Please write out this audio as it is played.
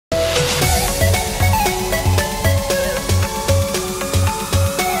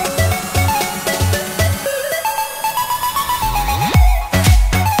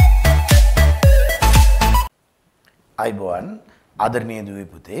තෙරුවන් ආදරණීය දුවේ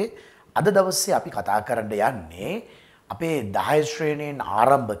පුතේ අද දවසේ අපි කතා කරන්න යන්නේ අපේ 10 ශ්‍රේණියෙන්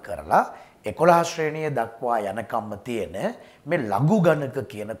ආරම්භ කරලා 11 ශ්‍රේණිය දක්වා යනකම්ම තියෙන මේ ලඝු ගණක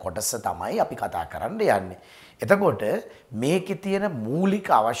කියන කොටස තමයි අපි කතා කරන්න යන්නේ. එතකොට මේකේ තියෙන මූලික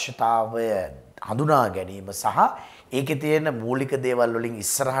අවශ්‍යතාවය හඳුනා ගැනීම සහ ඒකේ තියෙන මූලික දේවල් වලින්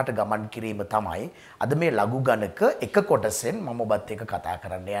ඉස්සරහට ගමන් කිරීම තමයි අද මේ ලඝු ගණක එක කොටසෙන් මම ඔබත් එක්ක කතා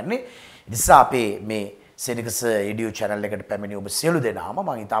කරන්න යන්නේ. ඒ නිසා අපේ මේ Senaka channel එකට පැමිණි ඔබ සියලු දෙනාම මම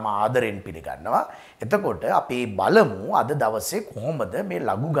ඊටම ආදරෙන් පිළිගන්නවා. එතකොට අපි බලමු අද දවසේ කොහොමද මේ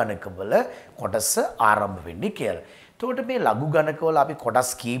ලඝු ගණකවල කොටස ආරම්භ වෙන්නේ කියලා. එතකොට මේ ලඝු ගණකවල අපි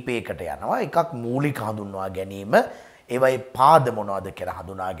කොටස් කීපයකට යනවා. එකක් මූලික හඳුන්වා ගැනීම, ඒවයි පාද මොනවද කියලා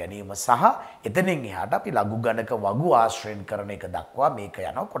හඳුනා ගැනීම සහ එතනින් එහාට අපි ලඝු ගණක වගු ආශ්‍රයෙන් කරන එක දක්වා මේක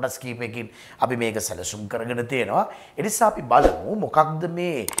යනවා. කොටස් කීපයකින් අපි මේක සැලසුම් කරගෙන තියෙනවා. ඒ නිසා අපි බලමු මොකක්ද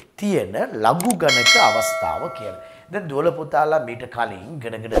මේ තියෙන ලඝු ගණක අවස්ථාව කියලා. දැන් දුවල පුතාලා මීට කලින්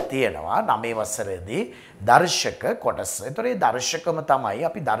ඉගෙනගෙන තියෙනවා 9 වසරේදී දර්ශක කොටස. ඒතර ඒ දර්ශකම තමයි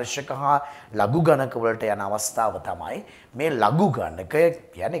අපි දර්ශක හා ලඝු ගණක වලට යන අවස්ථාව තමයි මේ ලඝු ගණක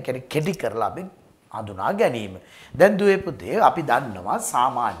කියන්නේ කෙටි කරලා අපි හඳුනා ගැනීම. දැන් දුවේ පුතේ අපි දන්නවා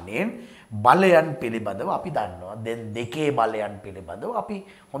සාමාන්‍යයෙන් බලයන් පිළිබඳව අපි දන්නවා. දැන් දෙකේ බලයන් පිළිබඳව අපි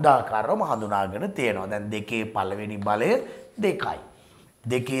හොඳ ආකාරවම හඳුනාගෙන තියෙනවා. දැන් දෙකේ පළවෙනි බලය 2යි.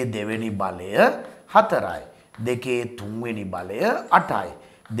 දෙකේ දෙවෙනි බලය 4යි. දෙකේ තුන්වෙනි බලය 8යි.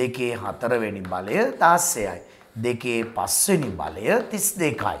 දෙකේ හතරවෙනි බලය 16යි. දෙකේ පස්වෙනි බලය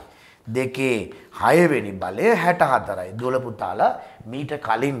 32යි. දෙකේ හයවෙනි බලය 64යි. දුවල පුතාලා මීට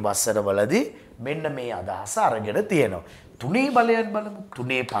කලින් වසරවලදී මෙන්න මේ අදහස අරගෙන තියෙනවා. තුනේ බලයන් බලමු.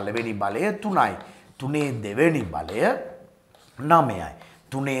 තුනේ පළවෙනි බලය 3යි. තුනේ දෙවෙනි බලය 9යි.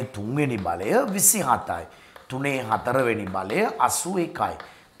 තුනේ තුන්වෙනි බලය 27යි. තුනේ හතරවෙනි බලය 81යි.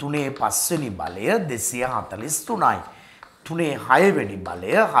 තුනේ පස්වෙනි බලය 243යි. තුනේ හයවෙනි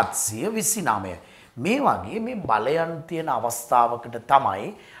බලය 729යි. මේ වගේ මේ බලයන් තියෙන අවස්ථාවකට තමයි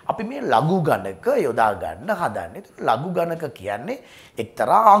අපි මේ ලඝු ගණක යොදා ගන්න හදන්නේ. ලඝු ගණක කියන්නේ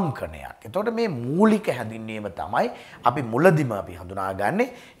එක්තරා අංකණයක්. එතකොට මේ මූලික හැඳින්වීම තමයි අපි මුලදිම අපි හඳුනාගන්නේ.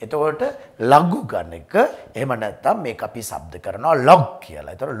 එතකොට ලඝු ගණක එහෙම නැත්නම් මේක අපි શબ્ද කරනවා log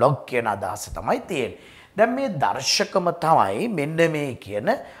කියලා. එතකොට log කියන අදහස තමයි තියෙන්නේ. දැන් මේ දර්ශකම තමයි මෙන්න මේ කියන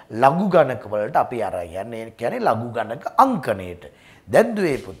ලඝු ගණක වලට අපි අරන් යන්නේ. කියන්නේ ලඝු ගණක අංකණයට. දැන්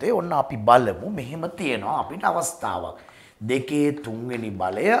දුවේ පුතේ ඔන්න අපි බලමු මෙහෙම තියෙනවා අපිට අවස්ථාවක්. දෙකේ තුන්වෙනි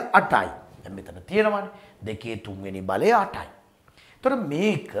බලය 8යි. දැන් මෙතන තියෙනවානේ. දෙකේ තුන්වෙනි බලය 8යි. ඒතර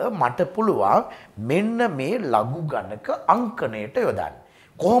මේක මට පුළුවන් මෙන්න මේ ලඝු ගණක අංකණයට යොදන්න.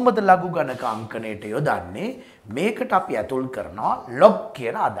 කොහොමද ලඝු ගණක අංකණයට යොදන්නේ? මේකට අපි ඇතුල් කරනවා log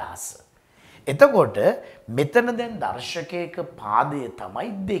කියන අදහස. එතකොට මෙතන දැන් දර්ශකයක පාදය තමයි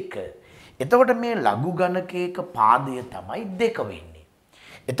 2. එතකොට මේ ලඝු ගණකයක පාදය තමයි 2 වෙන්නේ.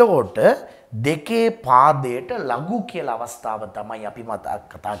 එතකොට දෙකේ පාදයට ලඝු කියලා අවස්ථාව තමයි අපි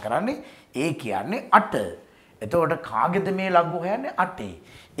කතා කරන්නේ. ඒ කියන්නේ 8. එතකොට කාගේද මේ ලඝු හොයන්නේ 8.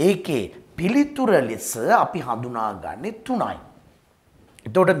 ඒකේ පිළිතුර ලෙස අපි හඳුනාගන්නේ 3යි.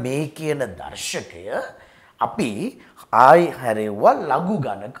 එතකොට මේ කියන දර්ශකය අපි ආයි හැරෙව්වා ලඝු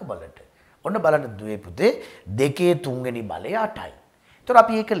ගණක වලට. ඔන්න බලන්න දුවේ පුතේ දෙකේ තුන්වෙනි බලය 8යි. එතකොට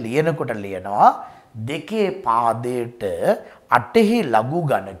අපි ඒක ලියනකොට ලියනවා දෙකේ පාදයට 8හි ලඝු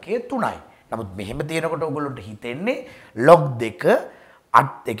ගණකය 3යි. නමුත් මෙහෙම තියෙනකොට ඔයගොල්ලන්ට හිතෙන්නේ log 2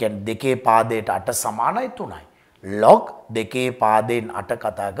 8 ඒ කියන්නේ දෙකේ පාදයට 8 සමානයි 3යි. log දෙකේ පාදයෙන් 8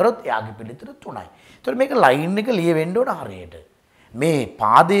 කතා කරොත් එයාගේ පිළිතුර 3යි. ඒතකොට මේක ලයින් එක ලියවෙන්න ඕන හරියට. මේ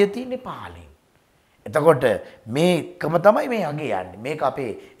පාදයේ තියෙන්නේ 15. එතකොට මේකම තමයි මේ අගේ යන්නේ. මේක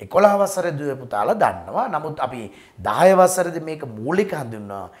අපේ 11 වසරේ දුවේ පුතාලා දන්නවා. නමුත් අපි 10 වසරේදී මේක මූලික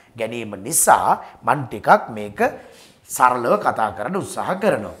හඳුන්වා ගැනීම නිසා මම ටිකක් මේක සරලව කතා කරන්න උත්සාහ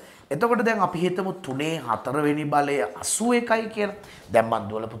කරනවා. එතකොට දැන් අපි හිතමු 3 4වෙනි බලය 81යි කියලා. දැන් මම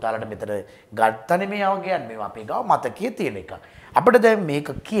දුවල පුතාලට මෙතන ගත්තනේ මේ අවගයන් මේවා අපේ ගාව මතකයේ තියෙන එක. අපිට දැන් මේක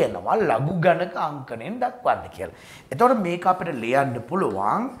කියනවා ලඝු ගණක අංකණයෙන් දක්වන්න කියලා. එතකොට මේක අපිට ලියන්න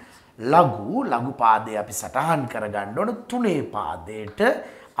පුළුවන් ලඝු පාදය අපි සටහන් කරගන්න ඕන 3 පාදයට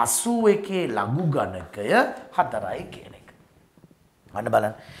 81 ලඝු ගණකය 4යි කියන එක. අන්න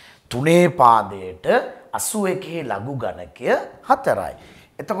බලන්න 3 පාදයට 81 ලඝු ගණකය 4යි.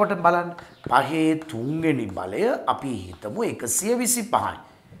 එතකොට බලන්න 5 තුන්වෙනි බලය අපි හිතමු 125යි.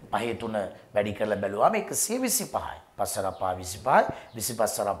 5 3 වැඩි කරලා බැලුවාම 125යි. 5 25යි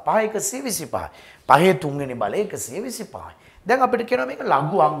 25 125යි. 5 තුන්වෙනි බලය 125යි. දැන් අපිට කියනවා මේක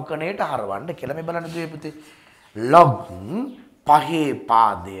ලඝු අංකණයට හරවන්න කියලා. මේ බලන්න දුවේ පුතේ log 5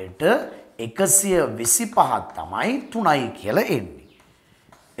 පාදයට 125 තමයි 3යි කියලා එන්නේ.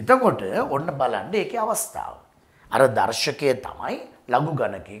 එතකොට ඔන්න බලන්න ඒකේ අවස්ථාව. අර දර්ශකය තමයි ලඝු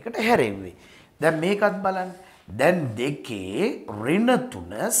ගණකයකට හැරෙන්නේ. දැන් මේකත් බලන්න. දැන් දෙකේ ඍණ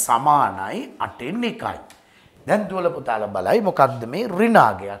 3 සමානයි 8න් 1යි. දැන් දුවල පුතාලා බලයි මොකද්ද මේ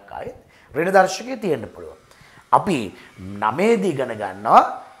ඍණාගයක් ආයේ ඍණ දර්ශකයේ තියෙන්න පුළුවන්. අපි 9 දී ඉගෙන ගන්නවා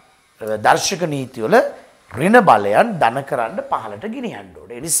දර්ශක නීති වල ඍණ බලයන් ධන කරන්න 15ට ගෙනියන්න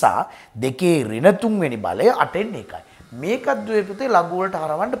ඕනේ. ඒ නිසා දෙකේ ඍණ 3 වෙනි බලය 8න් 1යි. මේකත් දුවේ පුතේ ලඝු වලට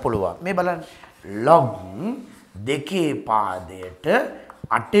හරවන්න පුළුවන්. මේ බලන්න log දෙකේ පාදයට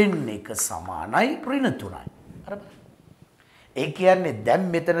 8න් 1 සමානයි ඍණ 3යි. අර ඒ කියන්නේ දැන්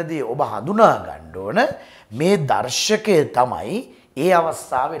මෙතනදී ඔබ හඳුනා ගන්න ඕන මේ දර්ශකය තමයි ඒ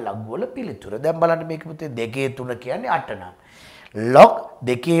අවස්ථාවේ ලඝු වල පිළිතුර. දැන් බලන්න මේක පුතේ 2 3 කියන්නේ 8 නම්. log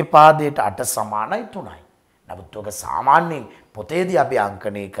දෙකේ පාදයට 8 සමානයි 3යි. නමුත් ඔක සාමාන්‍යයෙන් පොතේදී අපි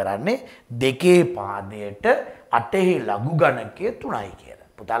අංකණය කරන්නේ දෙකේ පාදයට 8හි ලඝු ගණකය 3යි කියලා.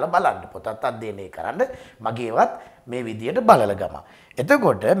 පුතාලා බලන්න පොතත් අධ්‍යයනය කරන්න මගේවත් මේ විදියට බලලා ගම.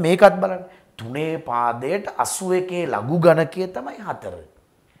 එතකොට මේකත් බලන්න 3 පාදයට 81 ලඝු ගණකය තමයි 4.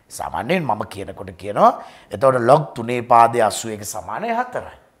 සාමාන්‍යයෙන් මම කියනකොට කියනවා එතකොට log 3 පාදයේ 81 සමානයි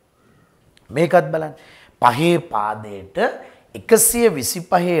 4යි. මේකත් බලන්න 5 පාදයට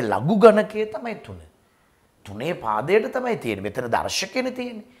 125 ලඝු ගණකය තමයි 3. 3 පාදයට තමයි තියෙන්නේ. මෙතන දර්ශකයනේ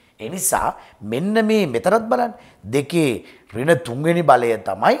තියෙන්නේ. ඒ නිසා මෙන්න මේ මෙතනත් බලන්න දෙකේ ඍණ 3 වෙනි බලය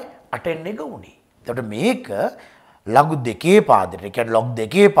තමයි 8න් 1 උනේ. එතකොට මේක ලඝු දෙකේ පාදයට, ඒ කියන්නේ log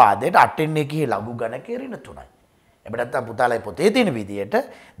දෙකේ පාදයට 8න් 1 ලඝු ගණකය ඍණ 3යි. එබැවින් නැත්නම් පුතාලා පොතේ තියෙන විදිහට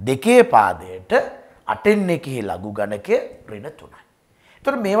දෙකේ පාදයට 8න් 1 ලඝු ගණකය ඍණ 3යි.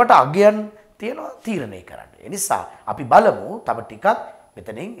 එතකොට මේවට අගයන් තියෙනවා තීරණය කරන්න. ඒ නිසා අපි බලමු තව ටිකක්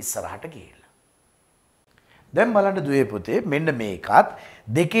මෙතනින් ඉස්සරහට ගිහිල්ලා. දැන් බලන්න දුවේ පුතේ මෙන්න මේකත්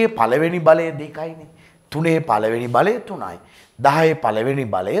දෙකේ පළවෙනි බලය 2යිනේ. 3 පළවෙනි බලය 3යි. 10 පළවෙනි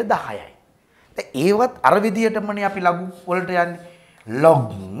බලය 10යි. දැන් ඒවත් අර විදියටමනේ අපි ලඝු වලට යන්නේ.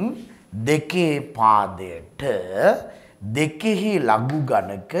 log දෙකේ පාදයට දෙකෙහි ලඝු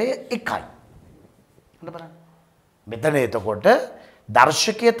ගණකය 1යි. හොඳ බලන්න. මෙතන එතකොට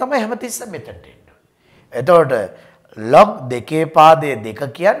දර්ශකය තමයි හැමතිස්සෙම මෙතනට එන්නේ. එතකොට log දෙකේ පාදයේ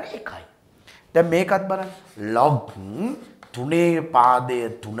 2 කියන්නේ 1යි. දැන් මේකත් බලන්න. log 3 පාදයේ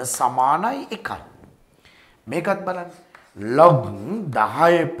 3 සමානයි 1යි. මේකත් බලන්න. log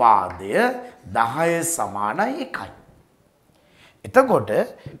 10 පාදය 10 සමානයි 1යි. එතකොට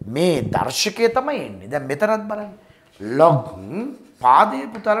මේ දර්ශකය තමයි එන්නේ. දැන් මෙතනත් බලන්න. log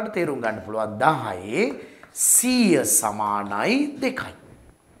පාදයේ පුතාලට තේරුම් ගන්න පුළුවන් 10 100 සමානයි 2යි.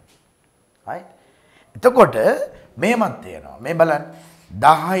 right? එතකොට මේමත් තියෙනවා. මේ බලන්න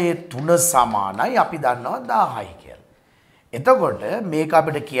 10 3 සමානයි අපි දන්නවා 1000යි කියලා. එතකොට මේක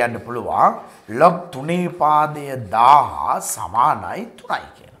අපිට කියන්න පුළුවන් log 3 පාදය 1000 සමානයි 3යි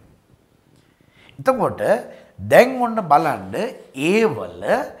කියලා. එතකොට දැන් ඔන්න බලන්න A වල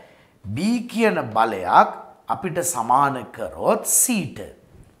B කියන බලයක් අපිට සමාන කරොත් C ට.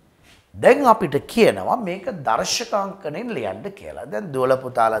 දැන් අපිට කියනවා මේක දර්ශකාංකණයෙන් ලියන්න කියලා. දැන් දුවල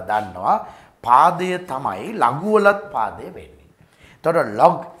පුතාලා දන්නවා පාදය තමයි ලඝු වලත් පාදය වෙන්නේ. එතකොට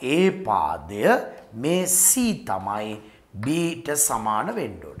log A පාදය මේ C තමයි B ට සමාන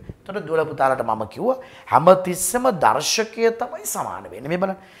වෙන්න ඕනේ. එතකොට දුවල පුතාලට මම කිව්වා හැමතිස්සෙම දර්ශකය තමයි සමාන වෙන්නේ. මේ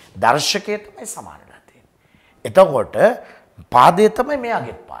බලන්න දර්ශකය තමයි සමාන වෙලා තියෙන්නේ. එතකොට පාදය තමයි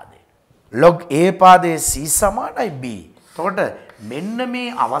මෙයාගේ පාදය. log A පාදයේ C සමානයි B. එතකොට මෙන්න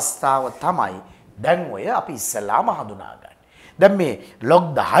මේ අවස්ථාව තමයි දැන් ඔය අපි ඉස්සෙල්ලාම හඳුනාගන්නේ. දැන් මේ log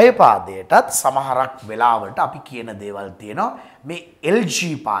 10 පාදයටත් සමහරක් වෙලාවට අපි කියන දේවල් තියෙනවා මේ LG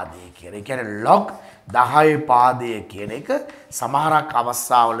පාදය කියලා. ඒ කියන්නේ log 10 පාදය කියන එක සමහරක්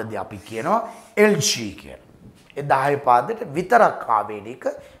අවස්ථාවලදී අපි කියනවා LG කියලා. ඒ 10 පාදයට විතරක් ආවේනික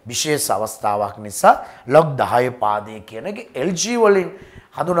විශේෂ අවස්ථාවක් නිසා log 10 පාදය කියන එක LG වලින්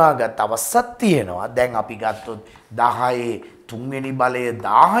හඳුනාගත් අවස්ථාවක් තියෙනවා. දැන් අපි ගත්තොත් 10 3වෙනි බලය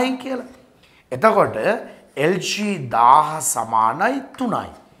 1000යි කියලා. එතකොට LG 1000 සමානයි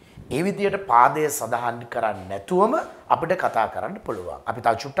 3යි. ඒ විදිහට පාදය සඳහන් කරන්නේ නැතුවම අපිට කතා කරන්න පුළුවන්. අපි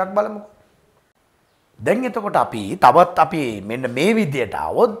තව චුට්ටක් බලමුකෝ. දැන් එතකොට අපි තවත් අපි මෙන්න මේ විදිහට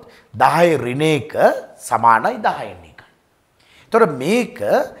આવොත් 10 ඍණ 1 සමානයි 10න් 1යි. එතකොට මේක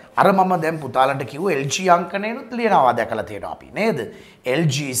අර මම දැන් පුතාලන්ට කිව්ව LG අංකණයනොත් ලියනවා දැකලා තියෙනවා අපි නේද?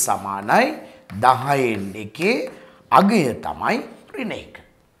 LG සමානයි 10න් 1 අගය තමයි ඍණ 1.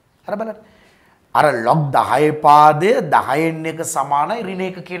 අර බලන්න. අර log 10 පාදය 10න් 1 සමානයි ඍණ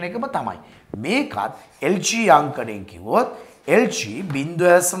 1 කියන එකම තමයි. මේකත් LG අංකණයෙන් කිව්වොත් LG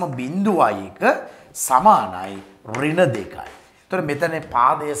 0.01 සමානයි ඍණ 2යි. එතකොට මෙතන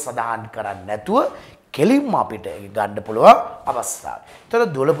පාදය සඳහන් කරන්නේ නැතුව කෙලින්ම අපිට ගන්න පුළුවන් අවස්ථාව. ඒතර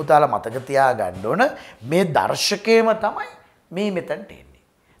දුවල පුතාලා මතක තියාගන්න ඕන මේ දර්ශකයම තමයි මේ මෙතනට එන්නේ.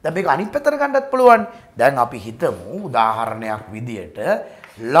 දැන් මේක අනිත් පැත්තට ගන්නත් පුළුවන්. දැන් අපි හිතමු උදාහරණයක් විදියට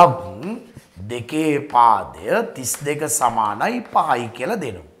log 2 පාදය 32 සමානයි 5යි කියලා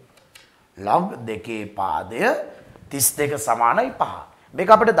දෙනවා. log 2 පාදය 32 සමානයි 5. මේක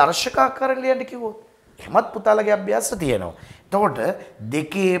අපිට දර්ශකාකාරයෙන් ලියන්න කිව්වොත් එහෙමත් පුතාලගේ අභ්‍යාස තියෙනවා. එතකොට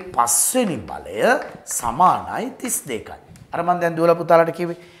 2 පස්වෙනි බලය සමානයි 32යි. අර මම දැන් දුවලා පුතාලට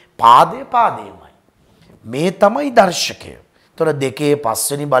කිව්වේ පාදයමයි. මේ තමයි දර්ශකය. එතකොට 2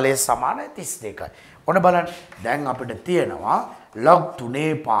 පස්වෙනි බලය සමානයි 32යි. ඔන්න බලන්න දැන් අපිට තියෙනවා log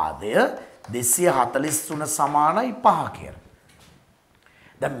 3 පාදය 243 සමානයි 5 කියලා.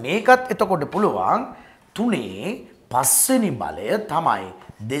 දැන් මේකත් එතකොට පුළුවන් 3 පස්වෙනි බලය තමයි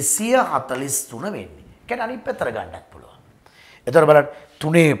 243 වෙන්නේ. කියන්නේ අනිත් පැත්තට ගන්නත් පුළුවන්. එතකොට බලන්න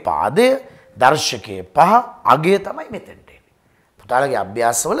 3 පාදය දර්ශකයේ 5 අගය තමයි මෙතෙන්ට එන්නේ. පුතාලගේ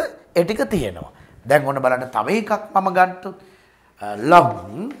අභ්‍යාසවල ඒ ටික තියෙනවා. දැන් ඔන්න බලන්න තව එකක් මම ගන්නතොත් log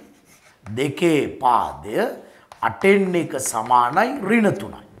 2 පාදය 8න් 1 සමානයි ඍණ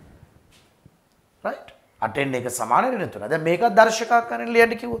 3යි. right 8න් 1 සමානයි ඍණ 3. දැන් මේකත් දර්ශකාකාරයෙන්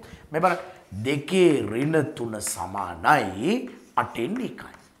ලියන්න කිව්වොත් මේ බලන්න 2 ඍණ 3 සමානයි 8න්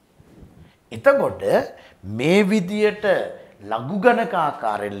 1යි. එතකොට මේ විදියට ලඝු ගණක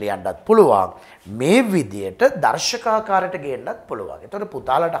ආකාරයෙන් ලියන්නත් පුළුවන්. මේ විදියට දර්ශකාකාරයට ගේන්නත් පුළුවන්. එතකොට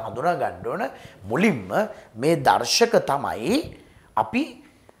පුතාලට හඳුනා ගන්න ඕන මුලින්ම මේ දර්ශක තමයි අපි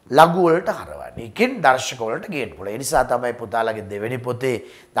ලඝු වලට හරවන්නේ. ඒකෙන් දර්ශක වලට ගේන්න පුළුවන්. ඒ නිසා තමයි පුතාලගේ දෙවෙනි පොතේ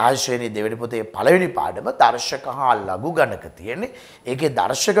 10 ශ්‍රේණියේ දෙවෙනි පොතේ පළවෙනි පාඩම දර්ශක හා ලඝු ගණක තියෙන්නේ. ඒකේ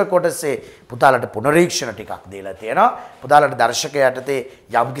දර්ශක කොටසේ පුතාලට පුනරීක්ෂණ ටිකක් දීලා තියෙනවා. පුතාලට දර්ශක යටතේ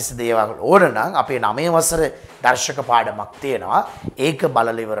යම්කිසි දේවල් ඕන නම් අපේ 9 වසරේ දර්ශක පාඩමක් තියෙනවා. ඒක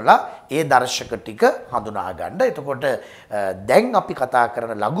බලලා ඉවරලා ඒ දර්ශක ටික හඳුනා ගන්න. එතකොට දැන් අපි කතා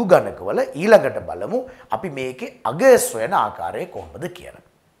කරන ලඝු ගණකවල ඊළඟට බලමු අපි මේකේ අගය සොයන ආකාරය කොහොමද කියලා.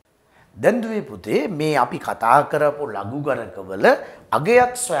 දැන් දුවේ පුතේ මේ අපි කතා කරපු ලඝු ගණකවල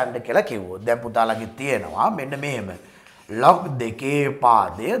අගයක් සොයන්න කියලා කිව්වොත් දැන් පුතාලගේ තියෙනවා මෙන්න මෙහෙම log 2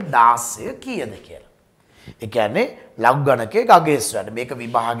 පාදය 16 කීයද කියලා. ඒ කියන්නේ ලඝු ගණකයේ අගය සොයන්න මේක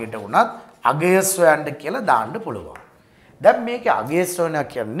විභාගයට වුණත් අගය සොයන්න කියලා දාන්න පුළුවන්. දැන් මේකේ අගය සොයනවා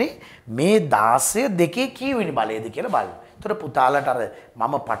කියන්නේ මේ 16 දෙකේ කීවෙනි බලයද කියලා බලන්න. ඒතර පුතාලට අර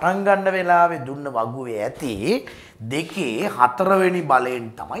මම පටන් ගන්න වෙලාවේ දුන්න වගුවේ ඇති දෙකේ 4 වෙනි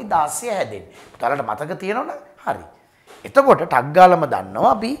බලයෙන් තමයි 16 හැදෙන්නේ. පුතාලට මතක තියෙනවනේ? හරි. එතකොට ටක් ගාලම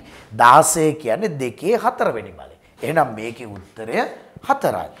දන්නවා අපි 16 කියන්නේ දෙකේ 4 වෙනි බලය. එහෙනම් මේකේ උත්තරය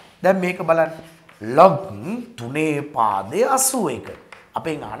 4යි. දැන් මේක බලන්න. log 3 පාදය 81.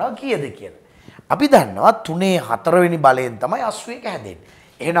 අපෙන් අහනවා කීයද කියලා. අපි දන්නවා 3 4 වෙනි බලයෙන් තමයි 81 හැදෙන්නේ.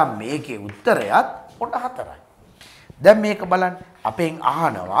 එහෙනම් මේකේ උත්තරයත් ඔන්න 4යි. දැන් මේක බලන්න අපෙන්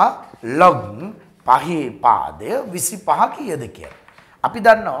අහනවා log 5 පාදය 25 කීයද කියලා. අපි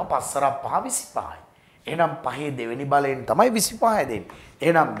දන්නවා 5 5 25යි. එහෙනම් 5 දෙවෙනි බලයෙන් තමයි 25 හැදෙන්නේ.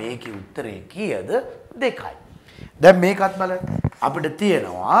 එහෙනම් මේකේ උත්තරේ කීයද? 2යි. දැන් මේකත් බලන්න අපිට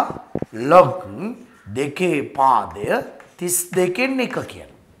තියෙනවා log 2 පාදය 32න් 1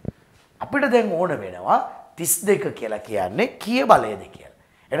 කියලා. අපිට දැන් ඕන වෙනවා 32 කියලා කියන්නේ කීය බලයද කියලා.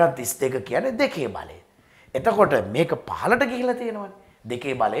 එහෙනම් 32 කියන්නේ 2 බලය. එතකොට මේක පහලට ගිහිලා තියෙනවනේ.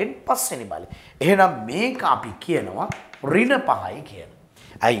 2 බලයෙන් 5 වෙනි බලය. එහෙනම් මේක අපි කියනවා ඍණ 5යි කියලා.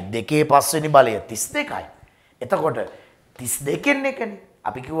 අයි 2 5 වෙනි බලය 32යි. එතකොට 32න් එකනේ.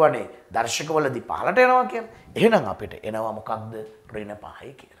 අපි කියවනේ දර්ශකවලදී පහලට එනවා කියලා. එහෙනම් අපිට එනවා මොකක්ද? ඍණ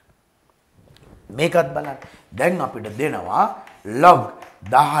 5යි කියලා. මේකත් බලන්න. දැන් අපිට දෙනවා log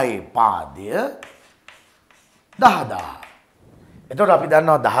 10 පාදය 10000. එතකොට අපි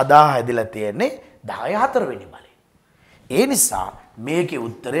දන්නවා 10000 හැදිලා තියෙන්නේ 10 4 වෙනි බලය. ඒ නිසා මේකේ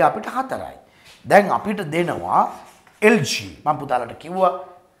උත්තරය අපිට 4යි. දැන් අපිට දෙනවා LG. මම පුතාලට කිව්වා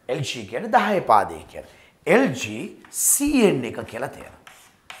LG කියන්නේ 10 පාදය කියලා. LG CN එක කියලා තියෙනවා.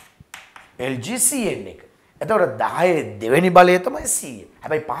 LG CN එක. එතකොට 10 දෙවෙනි බලය තමයි CN.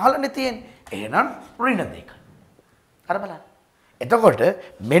 හැබැයි 15නේ තියෙන්නේ. එහෙනම් ඍණ 2. අර බලන්න. එතකොට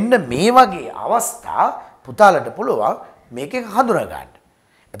මෙන්න මේ වගේ අවස්ථා පුතාලට පුළුවන් මේකෙන් හඳුනා ගන්න.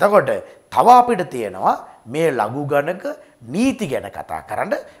 එතකොට තව අපිට තියෙනවා මේ ලඝු ගණක නීති ගැන කතා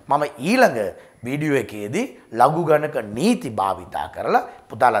කරන්න. මම ඊළඟ වීඩියෝ එකේදී ලඝු ගණක නීති භාවිතා කරලා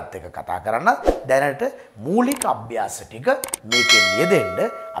පුතාලත් එක්ක කතා කරන්න. දැනට මූලික අභ්‍යාස ටික මේකෙන් යෙදෙන්න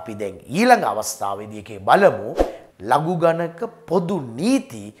අපි දැන් ඊළඟ අවස්ථාවේදී එකේ බලමු ලඝු ගණක පොදු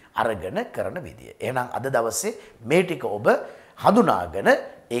නීති අරගෙන කරන විදිය. එහෙනම් අද දවසේ මේ ටික ඔබ හඳුනාගෙන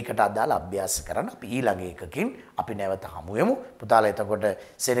ඒකට අදාළ අභ්‍යාස කරන්න අපි ඊළඟ එකකින් අපි නැවත හමු වෙමු. පුතාලා එතකොට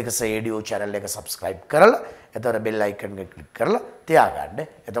සෙනකසරේඩියෝ channel එක subscribe කරලා එතකොට bell icon එක click කරලා තියාගන්න.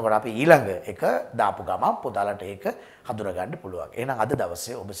 එතකොට අපි ඊළඟ එක දාපු ගමන් පුතාලට ඒක හඳුනා ගන්න පුළුවන්. එහෙනම් අද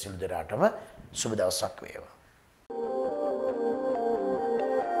දවසේ ඔබ සියලු දෙනාටම සුබ දවසක් වේවා.